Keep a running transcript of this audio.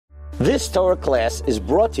This Torah class is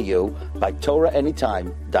brought to you by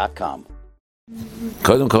TorahAnytime.com.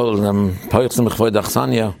 קודם כל, פויצם בכבוד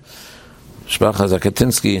אכסניה, משפחה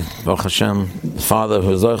זקטינסקי, ברוך השם, the father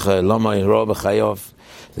who zoche, lama yiro b'chayav,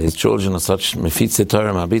 his children are such mefitze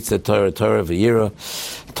Torah, mabitze Torah, Torah v'yira,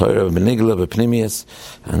 Torah b'nigla, b'pnimius,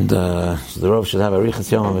 and the Rav should have a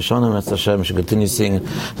riches yom v'shonim, Mitzvah Hashem should continue seeing a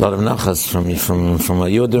lot of nachas from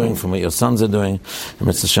what you're doing, from what your sons are doing, and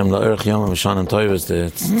Mitzvah Hashem la'erich yom v'shonim Torah.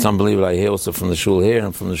 It's unbelievable. I hear also from the shul here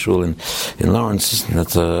and from the shul in Lawrence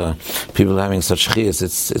that people are having such chiyas.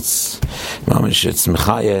 It's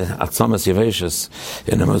mechaya atzamas yeveshus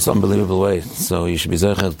in the most unbelievable way. So you should be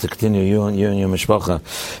zeicher to continue, you and your mishpacha,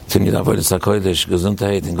 continue to avoid the sakoidish,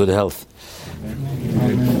 gesundheit, and good health.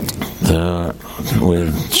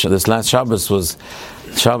 This last Shabbos was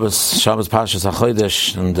Shabbos Parshas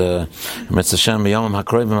HaChodesh, and Mitzvah Hashem B'Yom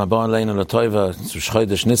HaKroivim Haba Aleinu L'Toiva. It's Rosh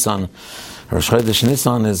Chodesh Nisan. Rosh Chodesh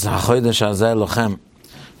Nisan is HaChodesh Hazeh Lochem.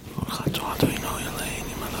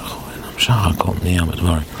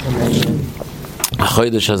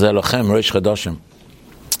 HaChodesh Hazeh Lochem, Rosh Chodeshim.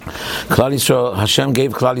 Klal Yisrael, Hashem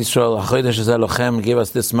gave Klal Yisrael, HaChodesh Hazeh Lochem, gave us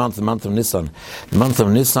this month, the month of Nisan. The month of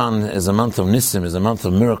Nisan is a month of Nisim, is a month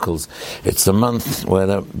of miracles. It's a month where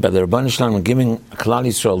the Rebbeinu Shalom are giving Klal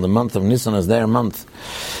Yisrael the month of Nisan as their month.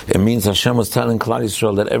 It means Hashem was telling Klal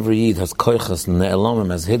Yisrael that every Yid has koiches, and the Elohim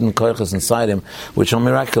has hidden koiches inside him, which are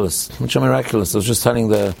miraculous. I was just telling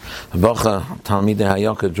the Bacha, Talmidei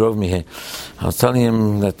HaYakar, drove me here. I was telling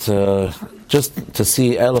him that just to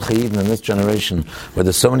see El Chayidin in this generation, where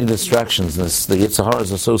there's so many distractions, the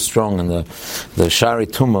Yitzaharas are so strong, and the Shari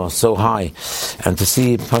Tumah are so high, and to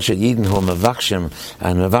see Pashat Yidin who are Mevakshim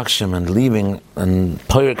and leaving, and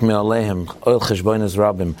Poyrik Me'alehem, Oil Cheshboinus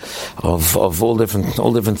Rabim, of all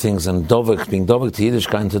different things, and Dovek, being Dovek to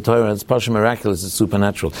Yiddishkeit and to Torah, it's Pashat miraculous, it's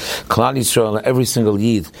supernatural. Klal Yisrael, every single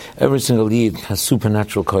Yid has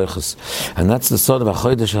supernatural koiches, and that's the sort of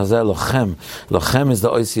HaChodesh Hazeh Lochem. Lochem is the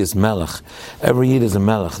Oisius Melech. Every Yid is a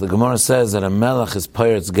melech. The Gemara says that a melech is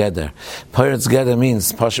Peiretz Geder. Peiretz Geder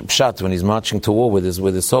means Pshat, when he's marching to war with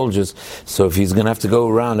his soldiers. So if he's going to have to go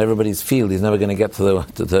around everybody's field, he's never going to get to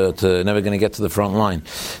the front line.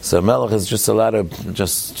 So a melech is just allowed to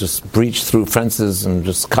just breach through fences and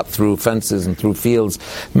just cut through fences and through fields.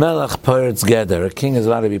 Melech Peiretz Geder. A king is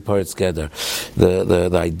allowed to be Peiretz Geder.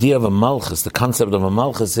 The idea of a malchus, the concept of a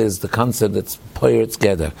malchus is the concept that's Peiretz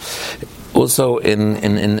Geder. Also, in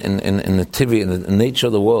the Tivi, in the nature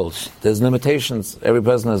of the world, there's limitations. Every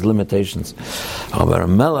person has limitations. However, a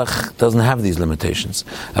melech doesn't have these limitations.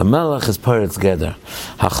 A melech is Peiretz Geder.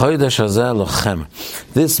 HaChodesh Hazeh Lochem.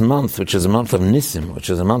 This month, which is a month of Nisim, which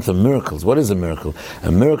is a month of miracles. What is a miracle?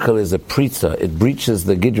 A miracle is a pritza. It breaches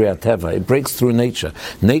the Gidrei HaTeva. It breaks through nature.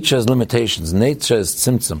 Nature has limitations. Nature is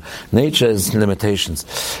tzimtzum. Nature is limitations.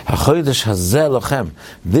 HaChodesh Hazeh Lochem.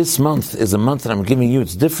 This month is a month that I'm giving you.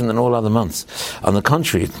 It's different than all other months. On the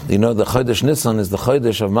contrary, the Chodesh Nisan is the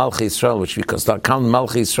Chodesh of Malchi Yisrael, which we can start counting.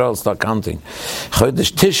 Malchi Yisrael, start counting.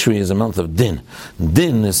 Chodesh Tishri is a month of Din.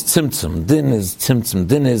 Din is Tzimtzum. Din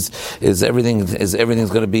is everything's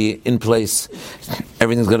going to be in place.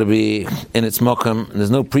 Everything's going to be in its mokum.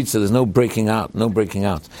 There's no pritza. There's no breaking out.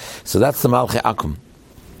 So that's the Malchi Akum.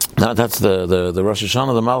 Now that's the Rosh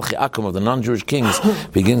Hashanah, the Malchi Akum of the non-Jewish kings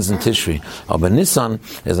begins in Tishri. But Nisan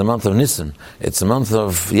is a month of Nisan. It's a month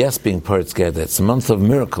of being Peiretz Geder. It's a month of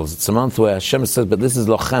miracles. It's a month where Hashem says, but this is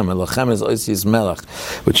Lochem, and Lochem is Oisius Melech,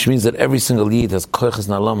 which means that every single Yid has Koiches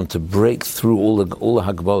Nalaman to break through all the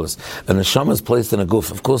Hagbolas. And the Neshama is placed in a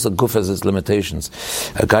guf. Of course, a guf has its limitations.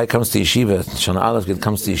 A guy comes to yeshiva, Shana Aleph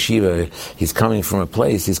comes to yeshiva, he's coming from a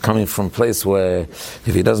place where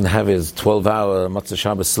if he doesn't have his 12-hour Matzah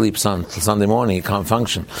Shabbos sleep Sunday morning, he can't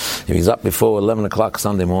function. If he's up before 11 o'clock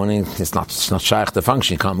Sunday morning, it's not shaykh to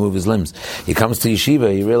function. He can't move his limbs. He comes to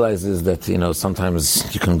yeshiva, he realizes that sometimes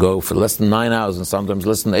you can go for less than 9 hours and sometimes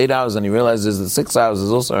less than 8 hours, and he realizes that 6 hours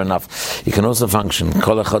is also enough. He can also function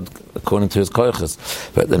kol echad according to his koiches.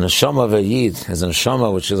 But the neshama of a yid is a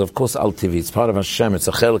neshama which is of course al tivi. It's part of Hashem. It's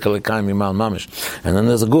a chelik elikayim mimal mamish. And then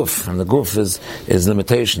there's a guf, and the guf is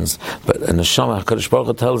limitations. But a neshama, HaKadosh Baruch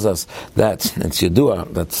Hu tells us that it's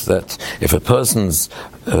yedua that if a person's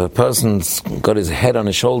got his head on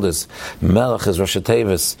his shoulders, Melech is Rosh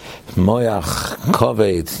Tevis, Moyach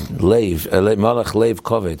Koved Leiv, Melech Leiv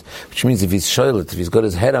Koved, which means if he's shoilet, if he's got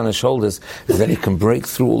his head on his shoulders, then he can break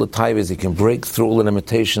through all the taivas, he can break through all the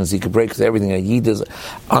limitations, he can break through everything. A Yid is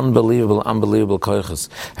unbelievable koiches.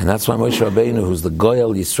 And that's why Moshe Rabbeinu, who's the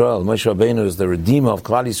Goyal Yisrael, Moshe Rabbeinu is the Redeemer of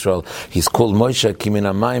Klal Yisrael, he's called Moshe Kimin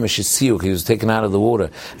Amayim Shisiuk. He was taken out of the water.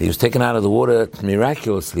 He was taken out of the water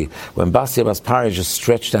miraculously. When Basya Baspari just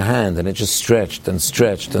stretched a hand, and it just stretched and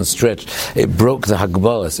stretched and stretched. It broke the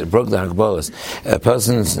Hagbolas. A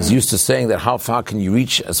person is used to saying that how far can you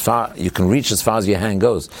reach? You can reach as far as your hand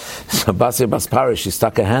goes. So Basya Baspara, she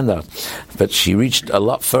stuck her hand out, but she reached a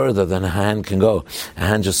lot further than her hand can go. Her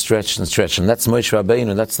hand just stretched and stretched, and that's Moshe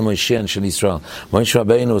Rabbeinu. That's the Moshe and Shel Yisrael. Moshe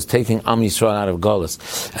Rabbeinu was taking Am Yisrael out of Golus,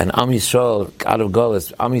 and Am Yisrael out of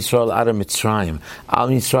Golus, Am Yisrael out of Mitzrayim. Am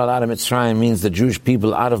Yisrael out of Mitzrayim means the Jewish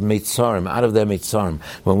people out of Mitzrayim, out of their Mitzrayim.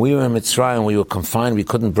 When we were in Mitzrayim, we were confined. We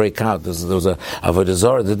couldn't break out. There was a Avodah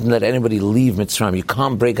Zarah that didn't let anybody leave Mitzrayim. You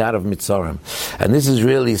can't break out of Mitzrayim, and this is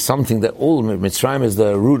really something that all Mitzrayim is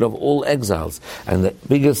the root of all exiles, and the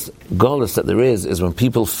biggest Golus that there is when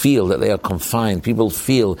people feel that they are confined. People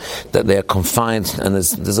feel that they are confined, and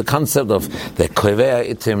there's a concept of the kovei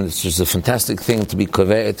itim. It's just a fantastic thing to be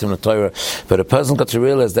kovei itim in the Torah. But a person got to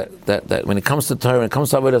realize that when it comes to Torah, when it comes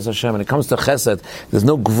to Avodas Hashem, when it comes to Chesed, there's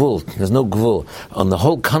no gvul. There's no gvul. And the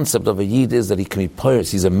whole concept of a yid is that he can be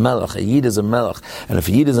poyers. He's a melech. A yid is a melech, and if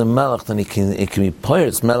a yid is a melech, then he can be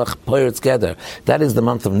poyers. Melech poyers together. That is the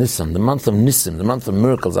month of Nisan, the month of Nisim, the month of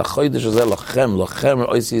miracles.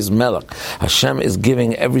 Hashem is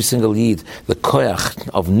giving every single yid the koyach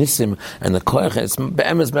of Nisim, and the koyach, it's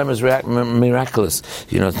be'emes miraculous.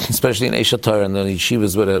 Especially in Esha Torah and the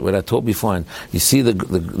yeshivas where I taught before, and you see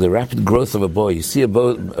the rapid growth of a boy. You see a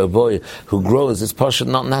boy who grows. It's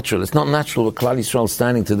partially not natural. It's not natural with Klal Yisrael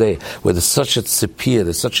standing today, where there's such a tzipiyah,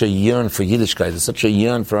 there's such a yearn for Yiddishkeit, there's such a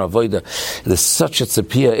yearn for avodah, there's such a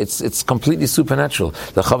tzipiyah. It's completely supernatural.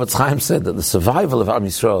 The Chavetz Chaim said that the survival of Am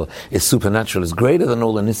Yisrael is supernatural. It's greater than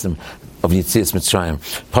all the nisim of Yetzias Mitzrayim.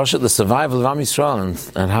 Pashat, the survival of Am Yisrael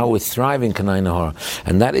and how we're thriving Kanai Nahar.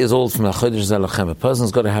 And that is all from the Chodesh Zelachem. A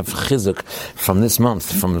person's got to have chizuk from this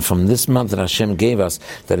month, from this month that Hashem gave us,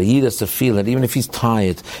 that a yid has to feel that even if he's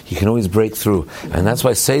tired, he can always break through. And that's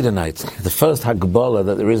why Seder night, the first Hagbola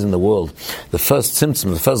that there is in the world, the first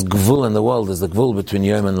symptom, the first gvul in the world is the gvul between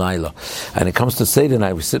Yom and Laila. And it comes to Seder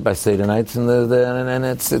night, we sit by Seder night and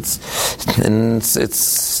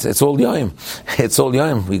it's all Yom. It's all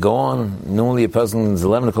Yom. We go on. Normally a person is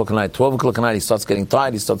 11 o'clock at night, 12 o'clock at night, he starts getting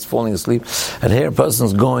tired, he starts falling asleep. And here a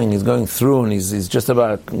person's he's going through, and he's just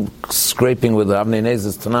about scraping with the Avnei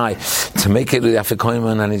Nezes tonight to make it with the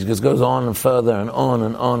Afikoyman, and he just goes on and further and on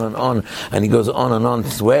and on and on, and he goes on and on.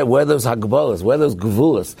 Where those Hagbolas, where those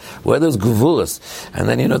Gevulas, and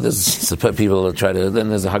then there's people that try to, then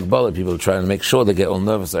there's a Hagbola, people try to make sure they get all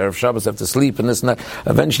nervous, Erev Shabbos have to sleep and this and that.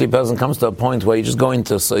 Eventually a person comes to a point where you just go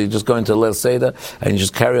into Leil Seder, and you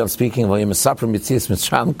just carry on speaking. The sod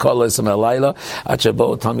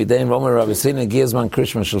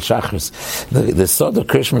of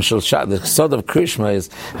Krishma is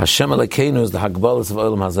Hashem Elokeinu is the Hagbolas of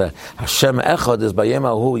Olam Hazeh. Hashem Echad is Bayem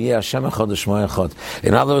Ahu Yeh Hashem Echad Shmo Echad.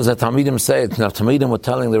 In other words, the Talmidim say it. Now Talmidim were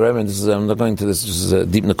telling the Rebbe, I'm not going to this is a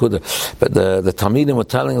deep nakuda, but the Talmidim were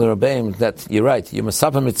telling the Rebbe that you're right. You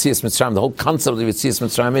Masapa Mitzias Mitzrayim. The whole concept of Mitzias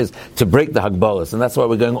Mitzrayim is to break the Hagbolas, and that's why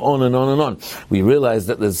we're going on and on and on. We realize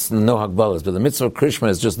that there's no Hagbolas, but the mitzvah of Krishma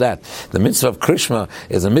is just that. The mitzvah of Krishma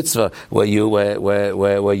is a mitzvah where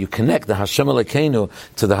you connect the Hashem Elokeinu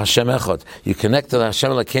to the Hashem Echad. You connect to the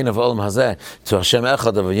Hashem Elokeinu of Olam Hazeh to Hashem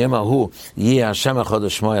Echad of Yemahu Yeh Hashem Echad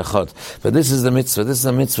Shmo Echad. But this is the mitzvah. This is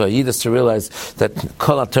a mitzvah. You need to realize that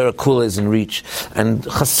Kol HaTorah Kula is in reach, and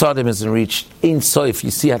Chasadim is in reach. In Soif, you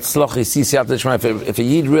see Hatzloch, you see Siyat L'Shma. If a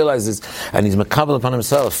Yid realizes and he's makabel upon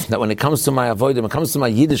himself that when it comes to my avodah, when it comes to my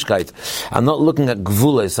Yiddishkeit, I'm not looking at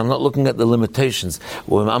Gvules, I'm not looking at the limitations.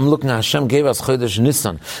 I'm looking at Hashem gave us Chodesh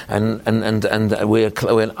Nisan, and we're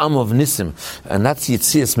an Am of Nisim, and that's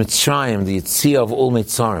Yetzias Mitzrayim, the Yetzia of all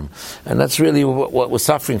Mitzarim, and that's really what we're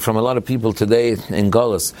suffering from a lot of people today in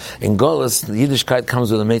Golus. In Golus, the Yiddishkeit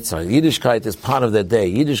comes with a Mitzvah. Yiddishkeit is part of their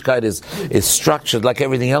day. Yiddishkeit is structured like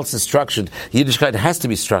everything else is structured. Yiddishkeit has to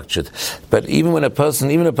be structured. But even a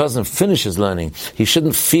person finishes learning, he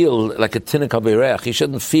shouldn't feel like a Tinuk HaBeirech. He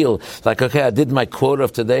shouldn't feel like, okay, I did my quota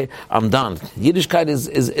of today, I'm done. Yiddishkeit is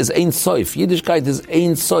Ein Soif. Yiddishkeit is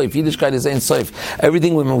Ein Soif. Yiddishkeit is Ein Soif.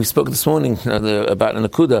 Everything when we spoke this morning about an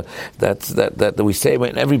akuda that we say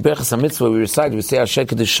in every Berachas HaMitzvah we recite, we say Asher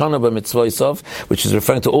Kedishana b'mitzvah Yisov, which is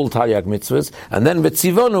referring to all Taryag mitzvahs, and then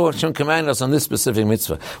B'tzivonu Hashem commanded us on this specific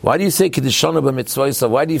mitzvah. Why do you say Kedishana b'mitzvah Yisov?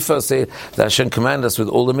 Why do you first say that Hashem commanded us with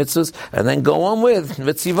all the mitzvahs, and then go on with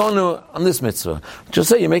B'tzivonu on this mitzvah? Just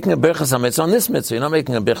say you're making a Berachas HaMitzvah on this mitzvah. You're not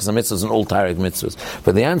making a Berachas HaMitzvah on all Taryag mitzvahs.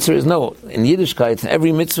 But the answer is no. In Yiddishkeit,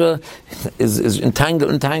 every mitzvah is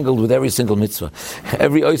entangled with every single mitzvah.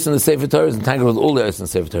 Every ois in the Sefer Torah is entangled with all the ois in the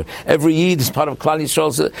Sefer Torah. Every Yid is part of Klal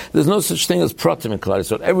Yisrael. There's no such thing as pratim in Klal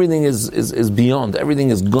Yisrael. Everything is beyond. Everything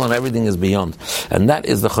is gone. Everything is beyond. And that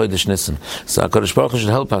is the Chodesh Nisan. So HaKadosh Baruch Hu should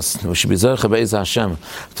help us. We should be Zercha Be'ez Hashem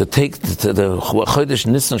to take what Chodesh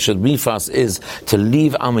Nisan should be for us is to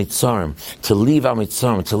leave Amitzarim, to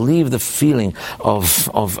leave the feeling of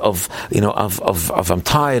I'm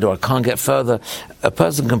tired or I can't get further. A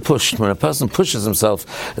person can push. When a person pushes himself,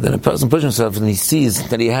 then a person pushes himself and he sees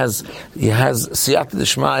that he has Siyata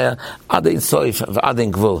D'Shmaya Adin Soif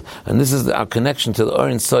Adin Gvul, and this is our connection to the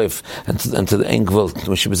Orin Soif and to the Ein Gvul.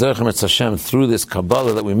 We should be Zercha Metz Hashem through this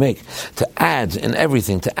Kabbalah that we make to add in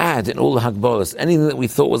everything, to add in all the Hagbalas, anything that we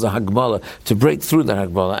thought was a Hagbalah, to break through the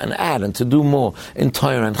Hagbalah and add and to do more in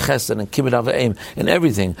Torah and Chesed and Kibbud Avayim in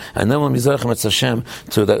everything. And then when we Zercha Metz Hashem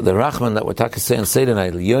to the Rachman that we're talking saying Seder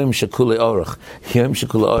night, Yom Shekule Orach. Yom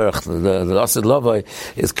Shekule Orach, the Asid Lavai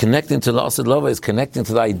is connecting to the Asid Lavai, is connecting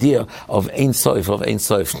to the idea of Ein Soif, of Ein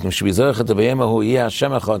Soif. We should be Zercha to B'yemahu Yeh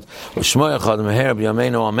Hashem Echad, U'Shmo Echad, Meher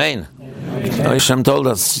B'yameinu Amen. Hashem told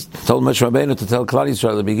Moshe Rabbeinu to tell Klal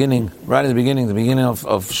Yisrael the beginning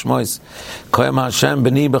of Shmois, Koyam Hashem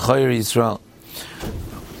B'ni B'choyer Yisrael.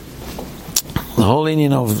 The whole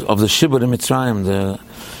union of the Shibud in Mitzrayim, the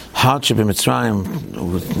hardship in Mitzrayim,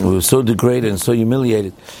 we were so degraded and so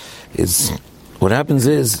humiliated, is what happens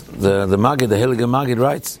is the Maggid, the Heilige Maggid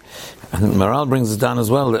writes, and Maral brings it down as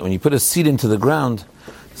well, that when you put a seed into the ground,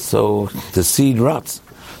 so the seed rots,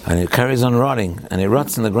 and it carries on rotting, and it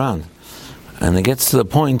rots in the ground, and it gets to the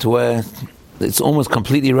point where it's almost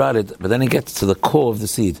completely rotted, but then it gets to the core of the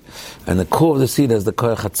seed, and the core of the seed has the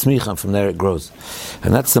koyach hatzmicha, and from there it grows.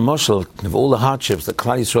 And that's the mashal of all the hardships that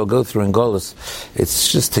Klal Yisrael go through in Golus.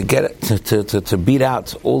 It's just to get it, to beat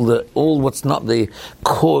out all what's not the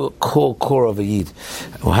core of a yid.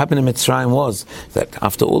 What happened in Mitzrayim was that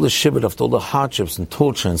after all the shibud, after all the hardships and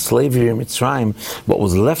torture and slavery in Mitzrayim, what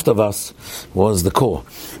was left of us was the core.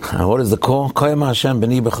 And what is the core? Koyam Hashem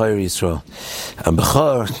b'ni b'chayr Yisrael. A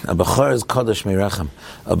b'char is kodesh mirachem.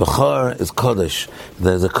 A b'char is kodesh.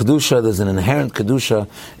 There's a kedusha. There's an inherent kedusha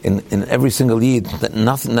in every single yid that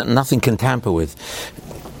nothing can tamper with.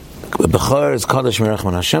 B'char is Kadosh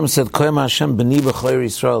Mirachman. Hashem said, Koyam Hashem b'ni b'chayr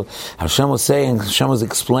Yisrael. Hashem was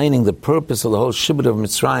explaining the purpose of the whole Shibud of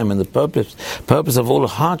Mitzrayim, and the purpose of all the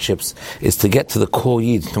hardships is to get to the core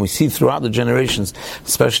Yid. And we see throughout the generations,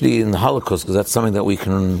 especially in the Holocaust, because that's something that we've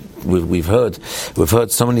heard. We've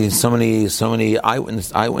heard so many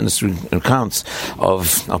eyewitness accounts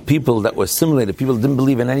of people that were assimilated. People didn't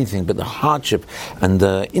believe in anything but the hardship. And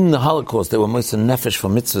in the Holocaust, they were Moshe Nefesh for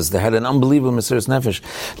mitzvahs. They had an unbelievable Mesiras Nefesh.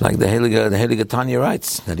 Like the Heilige Tanya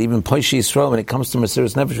writes, that even Poishi Yisrael, when it comes to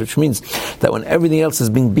Mesiras Nefesh, which means that when everything else is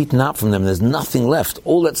being beaten out from them, there's nothing left.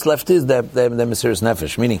 All that's left is their Mesiras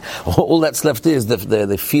Nefesh, meaning all that's left is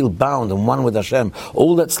they feel bound and one with Hashem.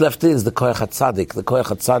 All that's left is the Koyach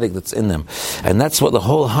HaTzadik that's in them. And that's what the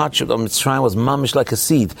whole hardship of Mitzrayim was, mamish like a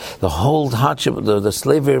seed. The whole hardship, the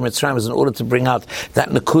slavery of Mitzrayim was in order to bring out that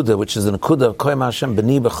Nakuda, which is the Nakuda of Koyam Hashem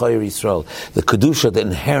B'ni B'chayr Yisrael, the Kedusha, the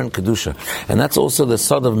inherent Kedusha. And that's also the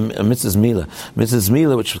sod of Mitzvahs Mila. Mitzvahs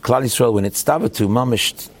Mila, which Klal Yisrael, when it started to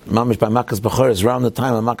mamish by Makas B'choros, around the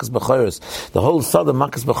time of Makas B'choros, the whole thought of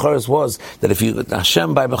Makas B'choros was that if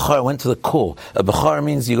Hashem by B'chor went to the core. A B'chor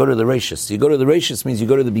means you go to the Rashis. You go to the Rashis means you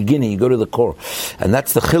go to the beginning, you go to the core. And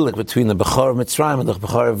that's the chiluk between the B'chor of Mitzrayim and the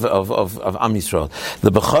B'chor of Am Yisrael.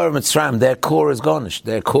 The B'chor of Mitzrayim, their core is garnished.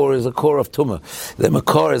 Their core is a core of Tumah. Their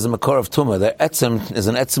Makor is a Makor of Tumah. Their Etzem is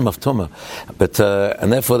an Etzem of Tumah. But,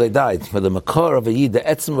 and therefore they died. But the Makor of a Yid, the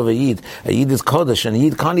Etzem of a Yid is Kodesh, and a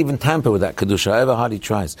Yid can't even tamper with that Kedusha, however hard he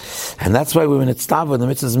tries. And that's why when it's Tava, the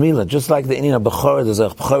Mitzvahs Mila, just like the Inyan of B'chor, there's a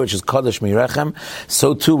B'chor which is Kodesh Mirechem,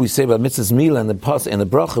 so too we say about Mitzvahs Mila, and in the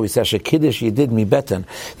Bracha we say, Asher Kiddush Yedid Mi Beten.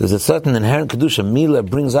 There's a certain inherent Kedusha. Mila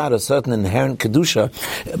brings out a certain inherent Kedusha,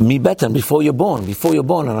 Mi Beten, before you're born.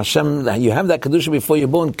 And Hashem, you have that Kedusha before you're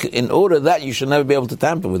born. In order that, you should never be able to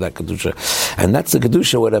tamper with that Kedusha. And that's the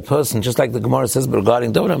Kedusha where a person, just like the Gemara says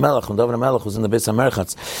regarding David HaMelech, when David HaMelech was in the Beis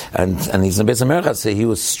HaMerchatz, and he's in the Beis HaMerchatz, he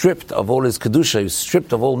was stripped of all his Kedusha, he was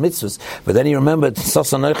stripped of all mitzvahs, but then he remembered,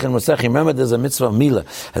 he remembered there's a mitzvah of Mila,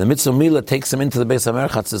 and the mitzvah of Mila takes him into the Beis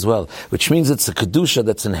HaMerchatz as well, which means it's a Kedusha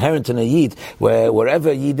that's inherent in a Yid, where wherever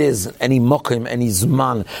a Yid is, any mokim, any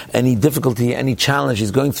zman, any difficulty, any challenge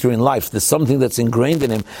he's going through in life, there's something that's ingrained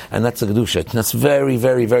in him, and that's a Kedusha. And that's very,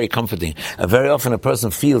 very, very comforting. Very often a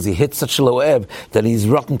person feels he hits such a low ebb that he's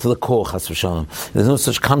rotten to the core, chas v'shalom. There's no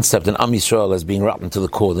such concept in Am Yisrael as being rotten to the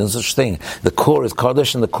core. There's no such thing. The core is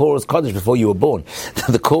Kaddish, and the core is Kaddish before you were born.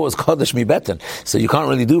 The core is Kaddish mi beten. So you can't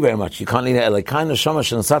really do very much. You can't like kind of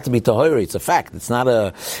shamash and sat to be tahori. It's a fact. It's not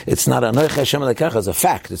a Noich Hashem Elokecha. It's a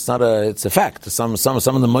fact. It's a fact. Some of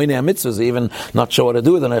the Moinei mitzvahs are even not sure what to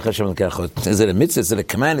do with the Noich Hashem Elokecha. Is it a mitzvah? Is it a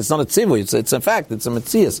command? It's not a tzivui. It's a fact. It's a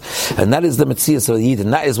mitzias, and that is the mitzias of the Yid,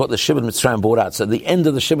 and that is what the Shibud Mitzrayim brought out. So at the end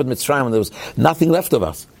of the Shibud Mitzrayim, when there was nothing left of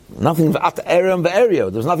us. Nothing at area and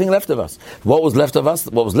area. There's nothing left of us. What was left of us?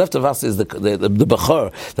 What was left of us is the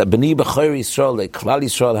Bechor, that B'nai Bechor Yisrael, that Klal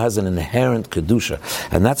Yisrael has an inherent kedusha,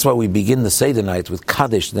 and that's why we begin the Seder night with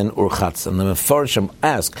Kaddish, then Urchatz. And the Mefarshim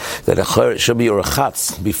ask that it should be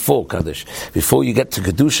Urchatz before Kaddish. Before you get to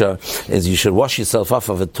kedusha, is you should wash yourself off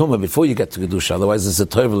of a tumah before you get to kedusha. Otherwise, it's a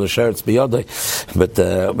toivel sheretz biyodai.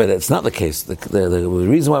 But it's not the case. The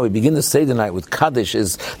reason why we begin the Seder night with Kaddish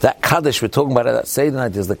is that Kaddish we're talking about at that Seder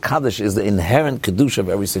night is the Kaddish is the inherent kedusha of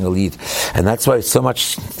every single Yid, and that's why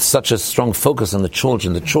such a strong focus on the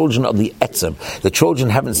children of the etzem. The children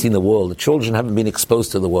haven't seen the world. The children haven't been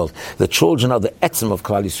exposed to the world. The children are the etzem of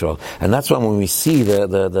Klal Yisrael, and that's why when we see the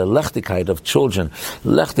lechtigkeit of children,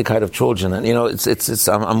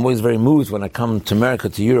 and I'm always very moved when I come to America,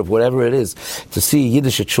 to Europe, whatever it is, to see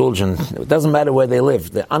Yiddish children. It doesn't matter where they live;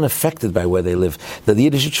 they're unaffected by where they live. They're the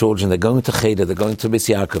Yiddish children. They're going to Cheder, they're going to Bis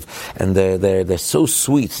Yaakov, and they're so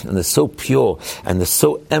sweet. And they're so pure, and they're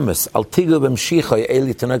so emes. Al tigu b'mshicha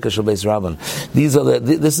eli tanaka shel beis rabban.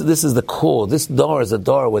 This is the core. This door is a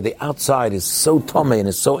door where the outside is so tomei and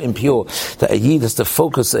is so impure that a Yid has to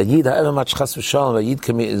focus. A Yid, however much chas v'shalom, a Yid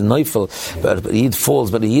is neufel, but a Yid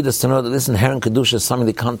falls. But a Yid has to know that this inherent kedusha is something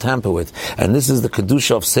they can't tamper with. And this is the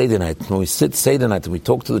kedusha of Seder night. When we sit Seder night and we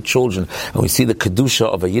talk to the children, and we see the kedusha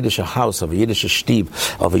of a Yiddish house, of a Yiddish shtib,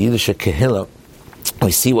 of a Yiddish kehillah,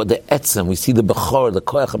 we see what the etzem, we see the bechor, the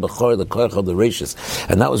koach of bechor, the koach of the rashis.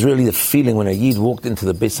 And that was really the feeling when a Yid walked into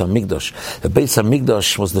the Beis HaMikdash. The Beis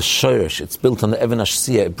HaMikdash was the shoresh. It's built on the Even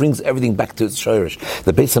HaShiyah. It brings everything back to its shoresh.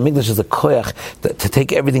 The Beis HaMikdash is a koach to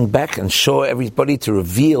take everything back and show everybody, to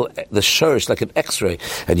reveal the shoresh like an X-ray.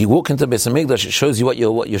 And you walk into the Beis HaMikdash, it shows you what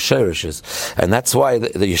your shoresh is. And that's why the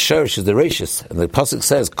shoresh is the rashis. And the Pasuk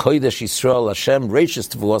says, Kodesh Yisrael Hashem,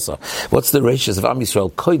 rashis Tevuasa. What's the rashis of Am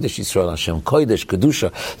Yisrael? Kodesh Yisrael Hashem, Kodesh, Kedusha.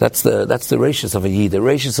 That's the rashis of a Yid. The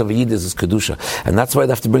rashis of a Yid is his kedusha, and that's why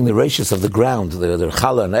they have to bring the rashis of the ground, the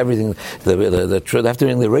challah and everything. They have to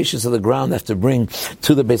bring the rashis of the ground. They have to bring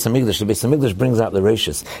to the Beis Hamikdash. The Beis Hamikdash brings out the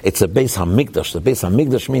rashis. It's a Beis Hamikdash. The Beis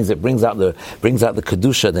Hamikdash means it brings out the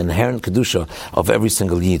kedusha, the inherent kedusha of every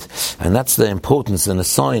single Yid, and that's the importance and the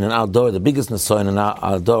sign in our door. The biggest sign in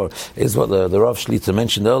our door is what the Rav Shlita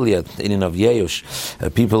mentioned earlier, in of Yeush.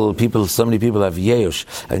 So many people have Yeush.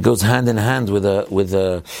 It goes hand in hand with a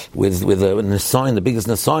Nisayin. The biggest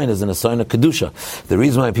Nisayin is a Nisayin of Kedusha. The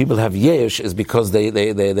reason why people have Yesh is because they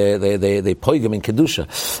poigam in Kedusha,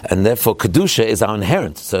 and therefore Kedusha is our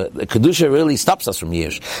inherent. So Kedusha really stops us from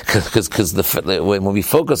Yesh, because when we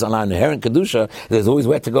focus on our inherent Kedusha, there's always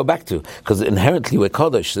where to go back to, because inherently we're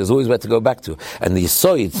Kodesh. There's always where to go back to, and the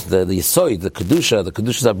Yisoid, the Kedusha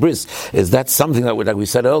Zabris, is that something that like we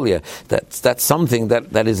said earlier, that's something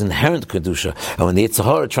that is inherent Kedusha. And when the Yetzer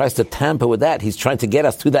Hara tries to tamper with that, he's trying to get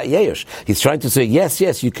us to that Yesh. He's trying to say,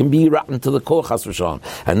 yes, you can be rotten to the core, chas v'shalom.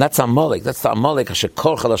 And that's Amalek. That's the Amalek,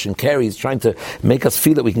 Hashekor Chalash Keri. He's trying to make us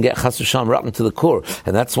feel that we can get chas v'shalom rotten to the core.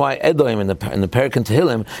 And that's why Edom in the Perek in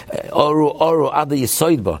Tehillim, Oru Ada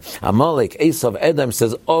Yisoidba. Amalek, Esav, Edom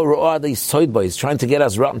says, Oru Ada Yisoidba. He's trying to get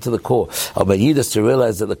us rotten to the core. But Yiddish to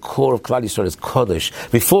realize that the core of Klal Yisrael is Kodesh.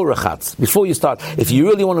 Before Rechatz, before you start, if you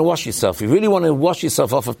really want to wash yourself, if you really want to wash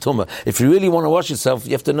yourself off of Tumah, if you really want to wash yourself,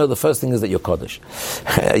 you have to know the first thing is that you're Kodesh.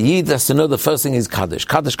 Yid has to know the first thing is Kaddish.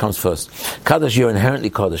 Kaddish comes first. Kaddish, you're inherently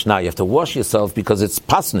Kaddish. Now you have to wash yourself because it's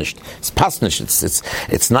pasnished. It's pasnished.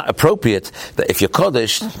 It's not appropriate that if you're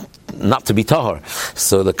Kaddish, not to be tahor.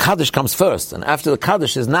 So the Kaddish comes first, and after the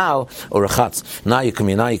Kaddish is now Urachatz. Now you can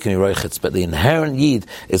be Roichetz. But the inherent Yid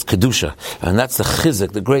is Kedusha, and that's the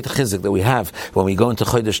chizik, the great chizik that we have when we go into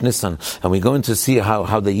Chodesh Nisan, and we go in to see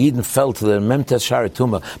how the Yidden fell to the Memtes Shari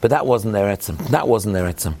Tumah. But that wasn't their etzem.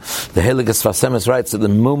 The Heligas Vasemis writes that the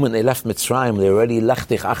moment they left Mitzrayim, they already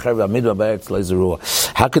lechtich acher v'amidva b'eretz leizerua.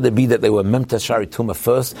 How could it be that they were Memtes Shari Tumah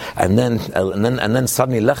first, and then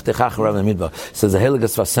suddenly lechtich acher v'amidva? Says the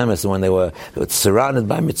Heligas Vasemis, because when they were surrounded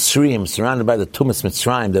by Mitzrayim, surrounded by the Tumas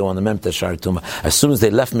Mitzrayim, they were on the Memta Shar Tumah. As soon as they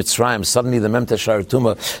left Mitzrayim, suddenly the Memta Shar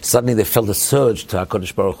Tumah, suddenly they felt a surge to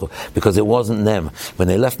HaKadosh Baruch Hu, because it wasn't them. When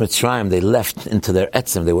they left Mitzrayim, they left into their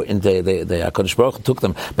etzim. They were in HaKadosh Baruch Hu took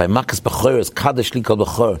them by Makas B'choros, Kadosh Li Kol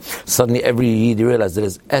B'chor. Suddenly every Yid realized that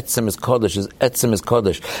his etzim is Kodesh, his etzim is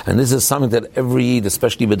Kodesh. And this is something that every Yid,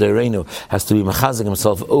 especially B'Deirenu, has to be mechazik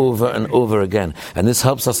himself over and over again. And this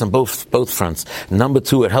helps us on both fronts. Number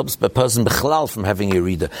two, it helps a person b'chlal from having a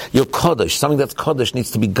reader. Your Kodesh, something that's Kodesh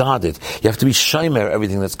needs to be guarded. You have to be shomer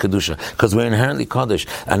everything that's Kedusha, because we're inherently Kodesh.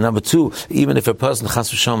 And number two, even if a person,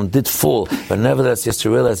 Chas v'Shalom, did fall, but nevertheless, he has to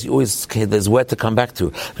realize there's where to come back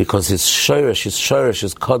to, because his shirish is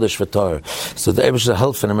Kodesh v'Torah. So the Eibush is a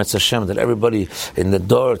help for the Metz Hashem, that everybody in the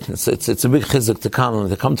door, it's a big chizuk to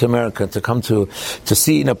come to America, to come to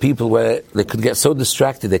see, people where they could get so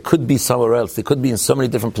distracted, they could be somewhere else, they could be in so many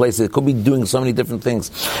different places, they could be doing so many different things,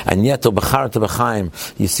 and yet,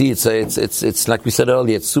 you see, it's like we said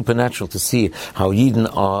earlier, it's supernatural to see how Yidden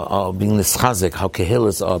are being nischazik, how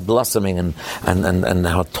Kehillas are blossoming, and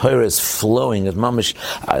how Torah is flowing. It's mamish,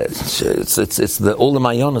 all the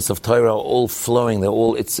mayonas of Torah are all flowing. They're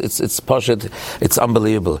all, it's pashat, it's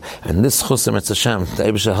unbelievable. And this chusim Metz Hashem, the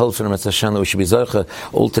Eibush helfen Metz Hashem, that we should be zoche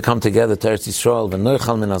all to come together to Eretz Yisrael,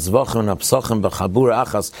 v'noichal min azvachim and apsachim b'chabur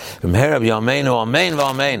achas v'mherab yameinu, amen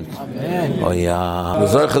v'amen. Amen. Oh yeah. We're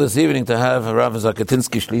zoche this evening to have Rav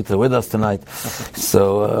Zakatinsky Shlita with us tonight.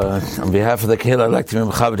 So on behalf of the Kehillah, I'd like to be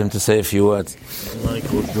mechabed him to say a few words.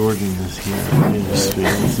 Michael Jordan is here.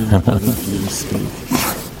 It's important for you to speak.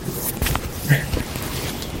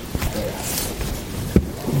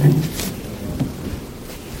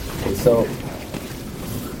 So,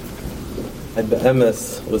 I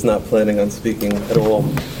be'emes was not planning on speaking at all.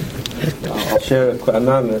 I'll share a quick. I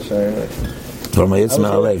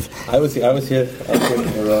was here.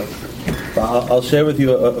 I'll share with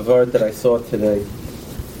you a word that I saw today.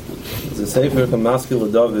 It's a sefer from Maskil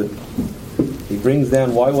David. He brings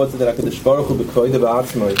down why was it that HaKadosh Baruch Hu b'kvoida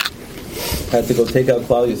ba'atzmai had to go take out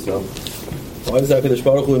Klal Yisrael. Why is HaKadosh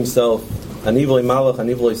Baruch Hu himself Anivlei Malach,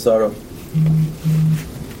 Anivlei Sarah?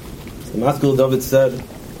 The Maskil David said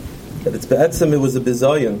that it was a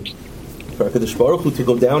bizayon for HaKadosh Baruch Hu to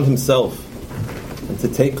go down himself and to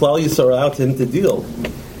take Klal Yisrael out to him to deal.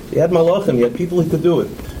 He had malachim, he had people who could do it.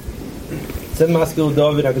 Said Maskil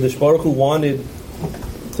David, HaKadosh Baruch Hu wanted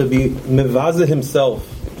to be mevazeh himself,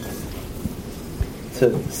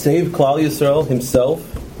 to save Klal Yisrael himself,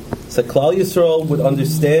 so Klal Yisrael would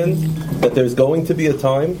understand that there's going to be a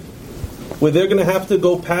time where they're going to have to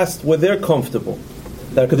go past where they're comfortable.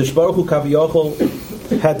 That HaKadosh Baruch Hu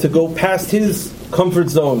Kaviyachol had to go past his comfort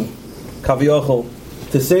zone, Kaviyachol,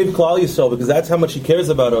 to save Klal Yisrael, because that's how much he cares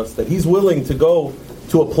about us, that he's willing to go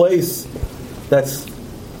to a place that's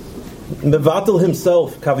mevatel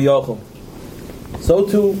himself, Kaviyachol. So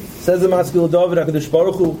too, says the Maskil David, HaKadosh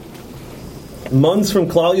Baruch Hu, months from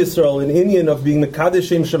Klal Yisrael, an Indian of being Mekadesh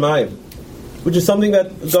Shem Shemayim, which is something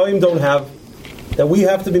that Goyim don't have, that we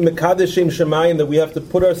have to be Mekadesh Shem Shemayim, that we have to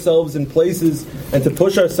put ourselves in places and to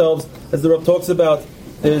push ourselves, as the Rav talks about.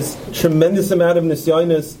 There's tremendous amount of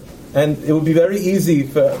nisyonos, and it would be very easy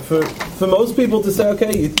for most people to say,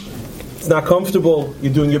 okay, it's not comfortable,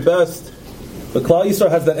 you're doing your best, but Klal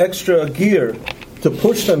Yisrael has that extra gear to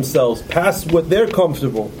push themselves past what they're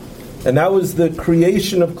comfortable. And that was the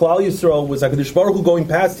creation of Klal Yisrael, was HaKadosh Baruch Hu going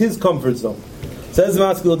past his comfort zone. Says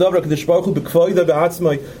Maskil Davar, HaKadosh Baruch Hu b'kvoida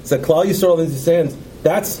b'atzmai, said Klal Yisrael in his hands.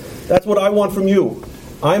 That's what I want from you.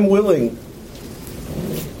 I'm willing.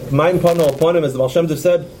 Mein pano upon him, as the Baal Shem Tov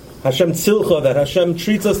said, Hashem tzilcha, that Hashem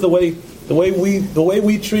treats us the way we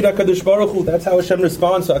treat HaKadosh Baruch Hu. That's how Hashem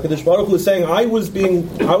responds. So HaKadosh Baruch Hu is saying, I was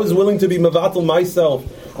willing to be mevatel myself.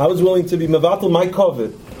 I was willing to be mevatel my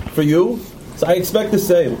kovid for you. So I expect the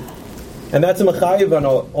same. And that's a mechayev on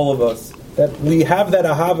all of us, that we have that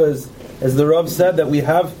ahava, as the Rav said, that we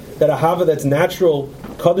have that ahava that's natural,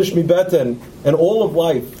 kadosh mibeten, and all of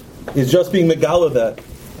life is just being megala that.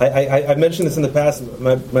 I mentioned this in the past.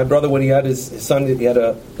 My brother, when he had his son, he had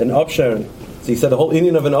an upsharon. So he said the whole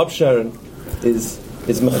Indian of an upsharon is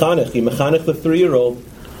mechanech. You mechanech the 3-year-old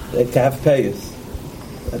to have payas.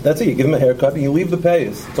 That's it. You give him a haircut and you leave the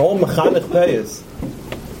payas. It's all mechanech payas.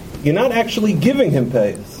 You're not actually giving him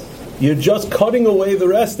payas. You're just cutting away the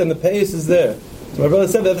rest, and the payas is there. So my brother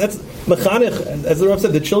said that's mechanech. As the Rav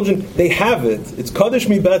said, the children, they have it. It's kadosh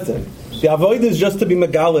mi beten. The avoid is just to be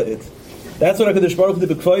megala it. That's what HaKadosh Baruch Hu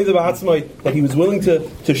did b'kvoida b'atzmai, that he was willing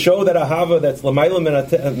to show that ahava that's l'mayla min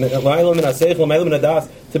aseich, l'mayla min adas,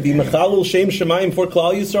 to be Mechalul Shem Shemayim for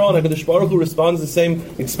Klal Yisrael, and HaKadosh Baruch Hu responds the same,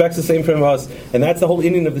 expects the same from us. And that's the whole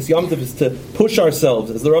inning of this Yom Tov, is to push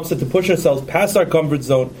ourselves, as the Rav said, to push ourselves past our comfort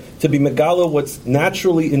zone, to be Megala what's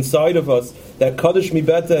naturally inside of us, that Kadosh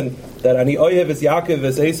Mibeten, that Ani Oyev is Yaakov,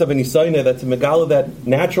 is Esav and Yisayne, that to Megala that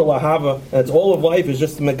natural Ahava, and it's all of life, is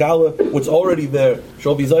just to Megala what's already there.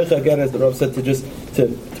 Shol B'Zaycha, again, as the Rav said, to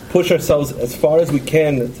push ourselves as far as we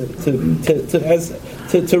can, to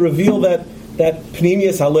reveal that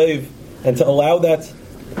Pnimius Halev, and to allow that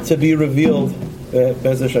to be revealed. Amen.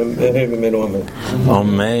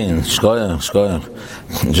 Shkoyach.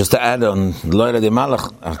 Just to add on, Loyla de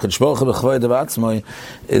Malach, HaKadosh Baruch Hu b'chvoy devatzmoi,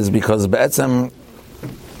 is because be'etzem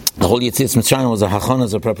the whole Yetzias Mitzrayim was a hachon,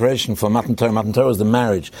 as a preparation for Matan Torah. Matan Torah was the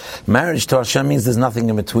marriage. Marriage to Hashem means there's nothing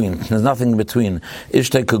in between. There's nothing in between.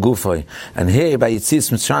 Ishtay kagufay. And here by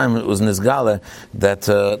Yetzias Mitzrayim it was Nizgala that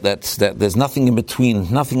there's nothing in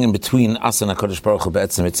between. Nothing in between us and HaKadosh Baruch Hu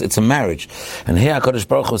be'etzem. It's a marriage. And here HaKadosh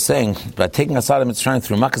Baruch Hu was saying, by taking us out of Mitzrayim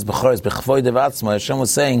through Makas B'choros b'chvoy devatzma, Hashem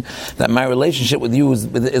was saying that my relationship with you is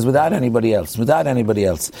without anybody else. Without anybody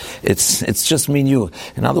else. It's just me and you.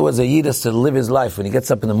 In other words, a Yid has to live his life when he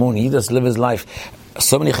gets up in the morning. He just live his life.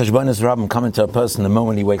 So many cheshbonos rabbim come into a person the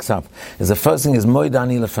moment he wakes up. The first thing is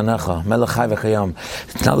Moidani lefanecha, Melech Chai v'Kayam.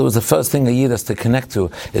 In other words, the first thing a yid has to connect to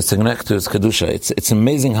is his kedusha. It's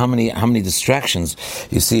amazing how many distractions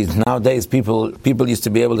you see nowadays. People used to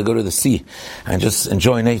be able to go to the sea and just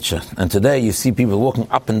enjoy nature, and today you see people walking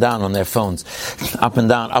up and down on their phones, up and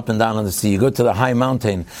down on the sea. You go to the high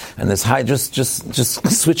mountain and this high, just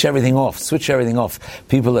switch everything off. Switch everything off.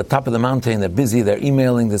 People at the top of the mountain, they're busy, they're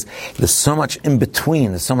emailing. There's so much in between.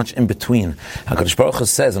 There's so much in between. HaKadosh Baruch Hu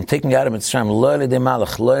says, I'm taking you out of Mitzrayim. Lo yedei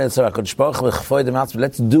malach, lo yedei tzara. HaKadosh Baruch Hu chvoy de'matzv.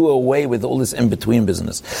 Let's do away with all this in-between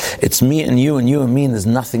business. It's me and you and me, and there's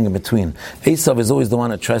nothing in between. Esav is always the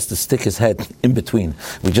one that tries to stick his head in between.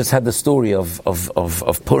 We just had the story of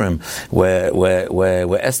Purim, where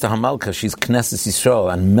Esther Hamalka, she's Knesset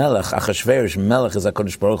Yisrael, and Melech, Achashverosh, Melech is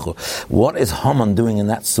HaKadosh Baruch Hu. What is Haman doing in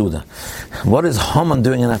that Suda? What is Haman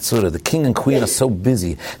doing in that Suda? The king and queen are so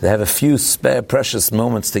busy. They have a few spare precious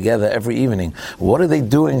moments together every evening. What are they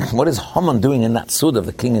doing? What is Haman doing in that suit of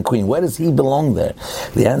the king and queen? Where does he belong there?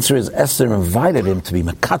 The answer is Esther invited him to be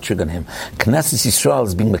mekatrig on him. Knesset Yisrael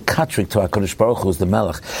is being mekatrig to HaKadosh Baruch Hu, who's the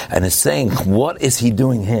Melech, and is saying, what is he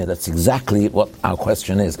doing here? That's exactly what our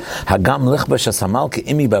question is. Hagam lichbash hasamalke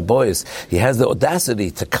imi babois. He has the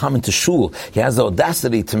audacity to come into shul. He has the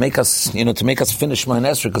audacity to make us finish Shemona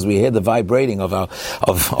Esrei, because we hear the vibrating of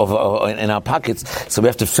in our pockets. So we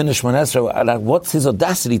have to finish Shemona Esrei. What's his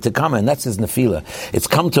audacity to come? And that's his nefila. It's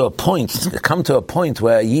come to a point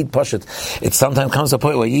where Yid Pashat, it sometimes comes to a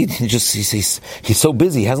point where Yid, he's so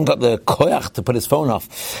busy, he hasn't got the koyach to put his phone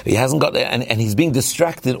off. He hasn't got and he's being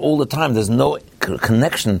distracted all the time. There's no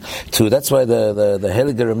connection to. That's why the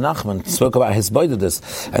Heilige Reb Nachman spoke about his boidedus,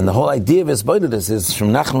 and the whole idea of his boidedus is from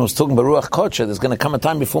Nachman was talking about Ruach Kodesh. There's going to come a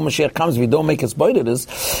time before Mashiach comes. If you don't make his boidedus,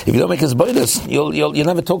 you'll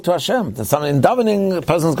never talk to Hashem. In davening, a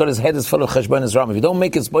person's got his head is full of cheshbonos ram. If you don't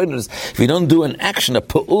make his boidedus, if you don't do an action, a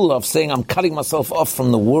pu'ul of saying I'm cutting myself off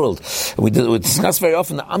from the world, we discuss very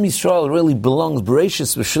often that Am Yisrael really belongs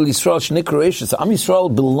Bereshis v'Shel Yisrael Shnik Bereshis. Am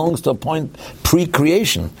Yisrael belongs to a point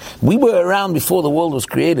pre-creation. We were around before the world was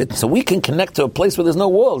created, so we can connect to a place where there's no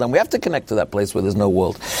world, and we have to connect to that place where there's no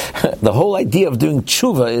world. The whole idea of doing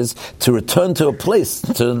tshuva is to return to a place,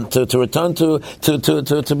 to return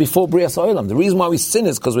to before Brias Olam. The reason why we sin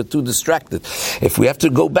is because we're too distracted. If we have to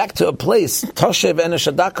go back to a place, Toshev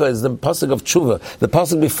Eneshadaka is the pasuk of tshuva. The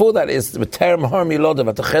pasuk before that is Terem Har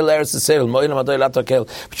Milodav Atachel Eretz Yisrael Mo'ilam Adoy Latakel,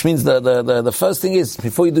 which means the first thing is,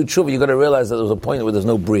 before you do tshuva, you got to realize that there's a point where there's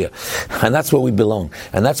no bria, and that's where we belong,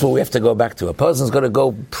 and that's where we have to go back to. A person's got to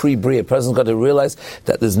go pre-bria. A person's got to realize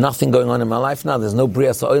that there's nothing going on in my life now. There's no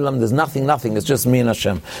bria sa'olam. There's nothing. It's just me and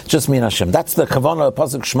Hashem. Just me and Hashem. That's the kavanah of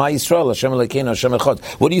pasuk Shema Yisrael. Hashem Elokeinu, Hashem Echad.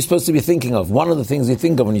 What are you supposed to be thinking of? One of the things you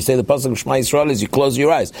think of when you say the pasuk Shema Yisrael is you close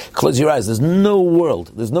your eyes. Close your eyes. There's no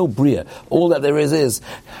world. There's no bria. All that there is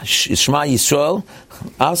Shema Yisrael,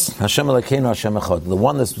 us, Hashem Elokeinu, Hashem Echad. The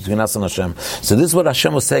oneness between us and Hashem. So this is what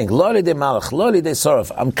Hashem was saying. Lo lidei malach, lo lidei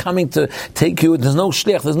sorov. I'm coming to take you. There's no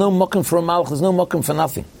shliach. There's no mokum for a malach. There's no mokum for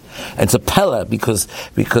nothing. And it's a pella because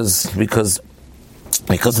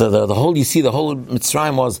Because the whole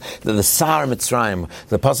Mitzrayim was the Sar Mitzrayim.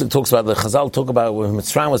 The pasuk talks about, the Chazal talk about when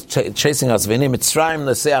Mitzrayim was chasing us. Mitzrayim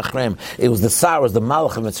Neseachrem. It was the Sar, was the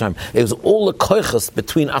Malach of Mitzrayim. It was all the koiches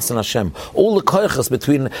between us and Hashem. All the koiches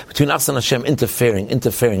between us and Hashem interfering.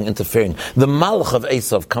 The Malach of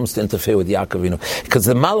Esav comes to interfere with Yaakov, because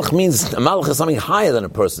the Malach means, a Malach is something higher than a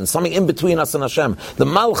person, something in between us and Hashem. The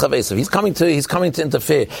Malach of Esav, he's coming to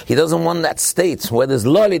interfere. He doesn't want that state where there's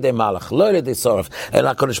Loili de Malach, Loili de Soraf. And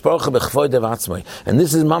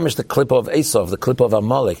this is mamish the clip of Esav, the clip of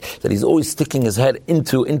Amalek, that he's always sticking his head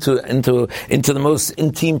into the most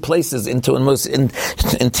intimate places, into the most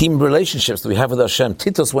intimate relationships that we have with Hashem.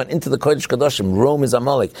 Titus went into the Kodesh Kodashim. Rome is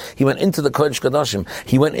Amalek. He went into the Kodesh Kodashim.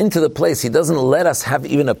 He went into the place. He doesn't let us have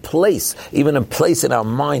even a place in our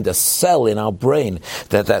mind, a cell in our brain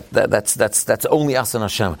that's only us and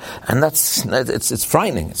Hashem. And it's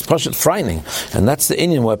frightening. It's frightening. And that's the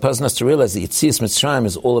Indian where a person has to realize that Yetzias Mitzrayim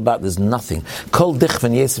is all about there's nothing. Kol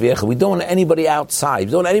dichven yesv. We don't want anybody outside.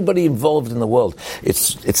 We don't want anybody involved in the world.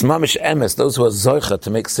 It's mamish emes. Those who are zoicha to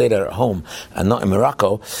make seder at home and not in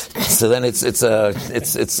Morocco. So then it's chus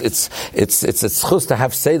to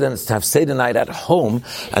have seder night at home,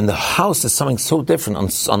 and the house is something so different on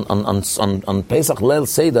Pesach Leil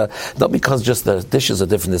Seder. Not because just the dishes are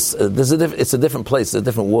different. It's a different place. It's a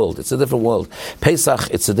different world. Pesach,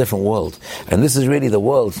 it's a different world, and this is really the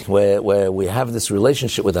world where we have this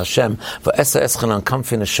relationship with Hashem for Esa Eschan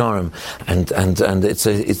Kamfin Asharim, and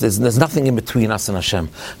there's nothing in between us and Hashem.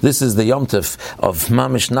 This is the Yom Tov of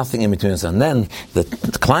mamish, nothing in between us. And then the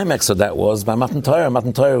climax of that was by Matan Torah.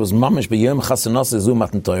 Matan Torah was mamish b'yom chasanos zu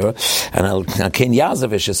Matan Torah, and al ken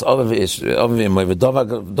yazavish is ovim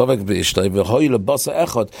dovek b'ishtay v'hoy lebasa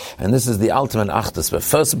echad. And this is the ultimate achdus. But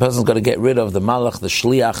first, the person's got to get rid of the malach, the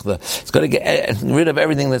shliach. It's got to get rid of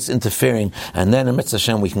everything that's interfering, and then in Mitzvah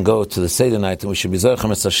Hashem we can go to the Seder night, and we should be Zochim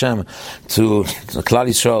Mitzvah Hashem to Klal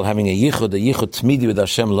Yisrael having a yichud tmidi with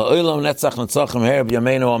Hashem. La'olam netzach netzachim her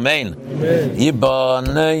b'yameinu amen.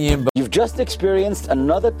 You've just experienced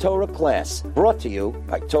another Torah class brought to you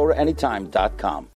by TorahAnytime.com.